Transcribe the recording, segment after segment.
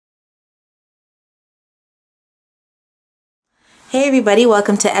Hey everybody,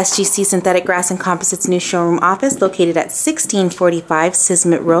 welcome to SGC-Synthetic Grass and Composites new showroom office located at 1645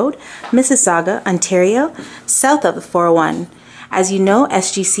 Sismitt Road, Mississauga, Ontario, south of the 401. As you know,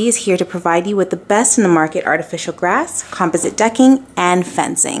 SGC is here to provide you with the best in the market artificial grass, composite decking, and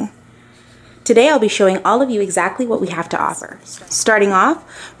fencing. Today I'll be showing all of you exactly what we have to offer. Starting off,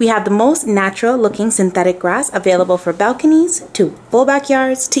 we have the most natural looking synthetic grass available for balconies, to full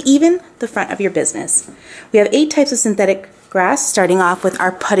backyards, to even the front of your business. We have 8 types of synthetic grass, starting off with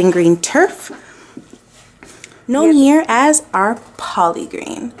our putting green turf, known here as our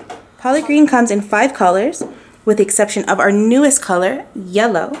polygreen. Polygreen comes in 5 colors, with the exception of our newest color,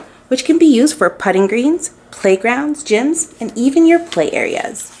 yellow, which can be used for putting greens, playgrounds, gyms, and even your play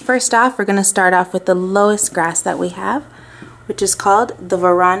areas. First off, we're going to start off with the lowest grass that we have, which is called the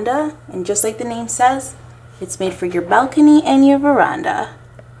veranda, and just like the name says, it's made for your balcony and your veranda.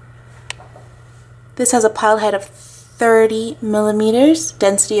 This has a pile height of 30 millimeters,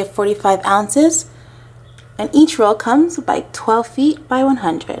 density of 45 ounces, and each roll comes by 12 feet by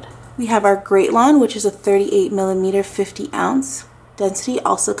 100. We have our Great Lawn, which is a 38 millimeter, 50 ounce density,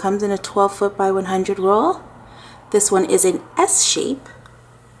 also comes in a 12 foot by 100 roll. This one is an S shape,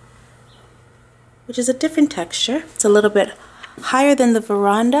 which is a different texture. It's a little bit higher than the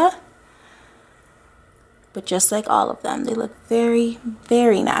veranda, but just like all of them, they look very,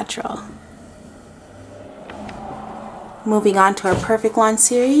 very natural. Moving on to our Perfect Lawn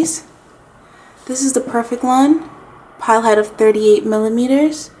series. This is the Perfect Lawn, pile height of 38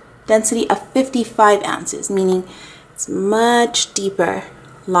 millimeters, density of 55 ounces, meaning it's much deeper,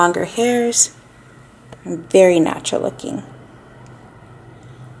 longer hairs, and very natural looking.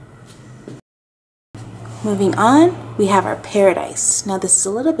 Moving on, we have our Paradise. Now this is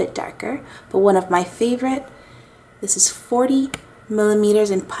a little bit darker, but one of my favorite. This is 40 millimeters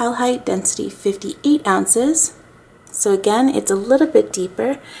in pile height, density 58 ounces. So again, it's a little bit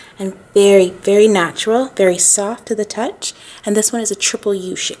deeper and very, very natural, very soft to the touch. And this one is a triple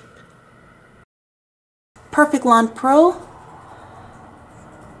U shape. Perfect Lawn Pro.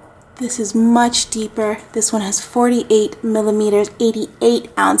 This is much deeper. This one has 48 millimeters, 88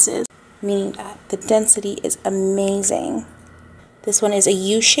 ounces, meaning that the density is amazing. This one is a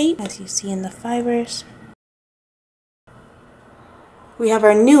U shape, as you see in the fibers. We have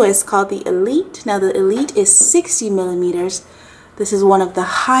our newest called the Elite. Now the Elite is 60 millimeters. This is one of the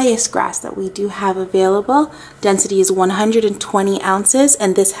highest grass that we do have available. Density is 120 ounces,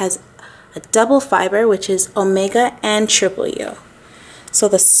 and this has a double fiber, which is Omega and Triple U. So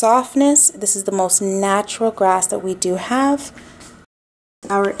the softness, this is the most natural grass that we do have.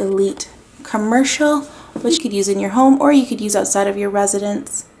 Our Elite Commercial, which you could use in your home or you could use outside of your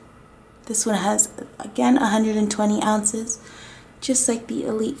residence. This one has, again, 120 ounces. Just like the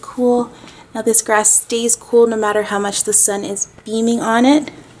Elite Cool. Now this grass stays cool no matter how much the sun is beaming on it.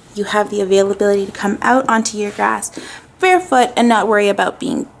 You have the availability to come out onto your grass barefoot and not worry about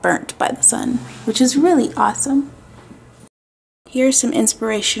being burnt by the sun, which is really awesome. Here are some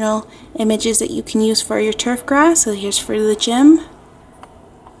inspirational images that you can use for your turf grass. So here's for the gym.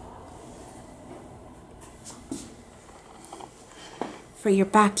 For your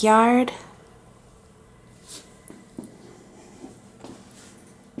backyard.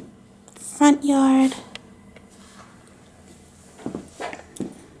 Front yard,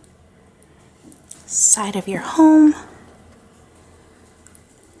 side of your home,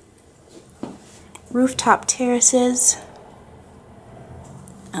 rooftop terraces,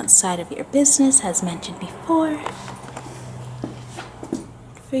 outside of your business, as mentioned before.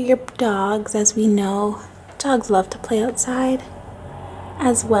 For your dogs, as we know, dogs love to play outside,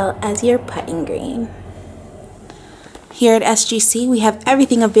 as well as your putting green. Here at SGC, we have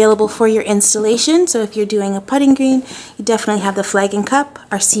everything available for your installation. So if you're doing a putting green, you definitely have the flag and cup.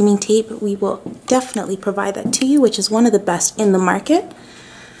 Our seaming tape, we will definitely provide that to you, which is one of the best in the market.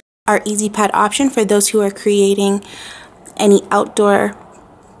 Our Easy Pad option for those who are creating any outdoor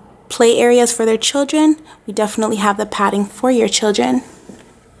play areas for their children. We definitely have the padding for your children.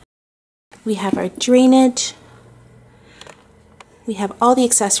 We have our drainage. We have all the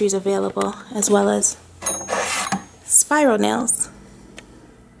accessories available, as well as spiral nails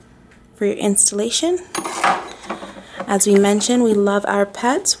for your installation. As we mentioned, we love our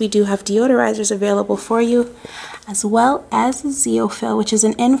pets. We do have deodorizers available for you, as well as Zeofill, which is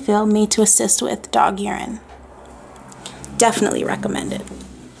an infill made to assist with dog urine. Definitely recommend it.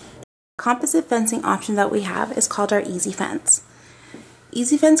 Composite fencing option that we have is called our Easy Fence.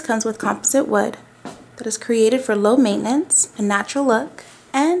 Easy Fence comes with composite wood that is created for low maintenance, a natural look,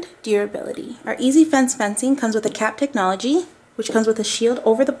 and durability. Our Easy Fence fencing comes with a cap technology, which comes with a shield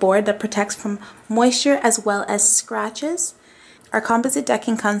over the board that protects from moisture as well as scratches. Our composite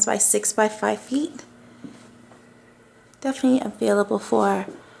decking comes by 6 by 5 feet. Definitely available for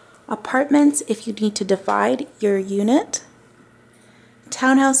apartments if you need to divide your unit,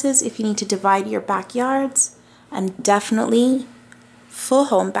 townhouses if you need to divide your backyards, and definitely full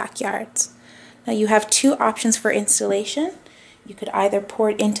home backyards. Now you have two options for installation. You could either pour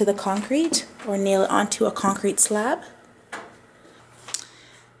it into the concrete or nail it onto a concrete slab.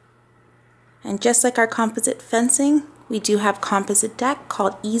 And just like our composite fencing, we do have composite deck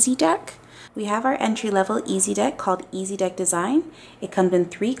called Easy Deck. We have our entry-level Easy Deck called Easy Deck Design. It comes in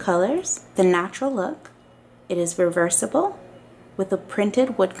 3 colors. The natural look. It is reversible with a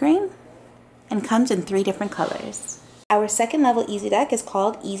printed wood grain and comes in 3 different colors. Our second level Easy Deck is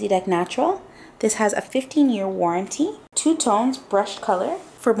called Easy Deck Natural. This has a 15-year warranty, 2 tones brushed color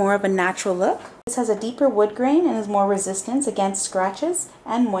for more of a natural look. This has a deeper wood grain and is more resistant against scratches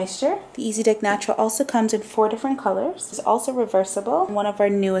and moisture. The Easy Deck Natural also comes in 4 different colors. It's also reversible, one of our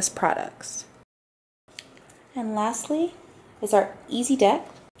newest products. And lastly is our Easy Deck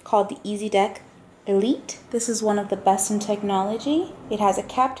called the Easy Deck Elite. This is one of the best in technology. It has a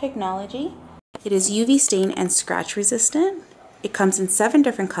cap technology. It is UV stain and scratch resistant. It comes in 7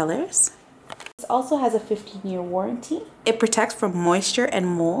 different colors. It also has a 15-year warranty. It protects from moisture and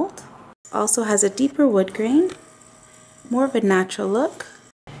mold. It also has a deeper wood grain, more of a natural look.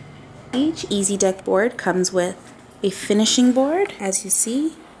 Each Easy Deck board comes with a finishing board. As you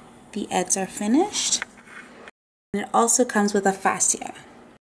see, the edges are finished. And it also comes with a fascia.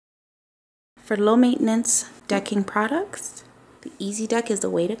 For low maintenance decking products, the Easy Deck is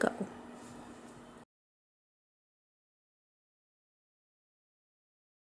the way to go.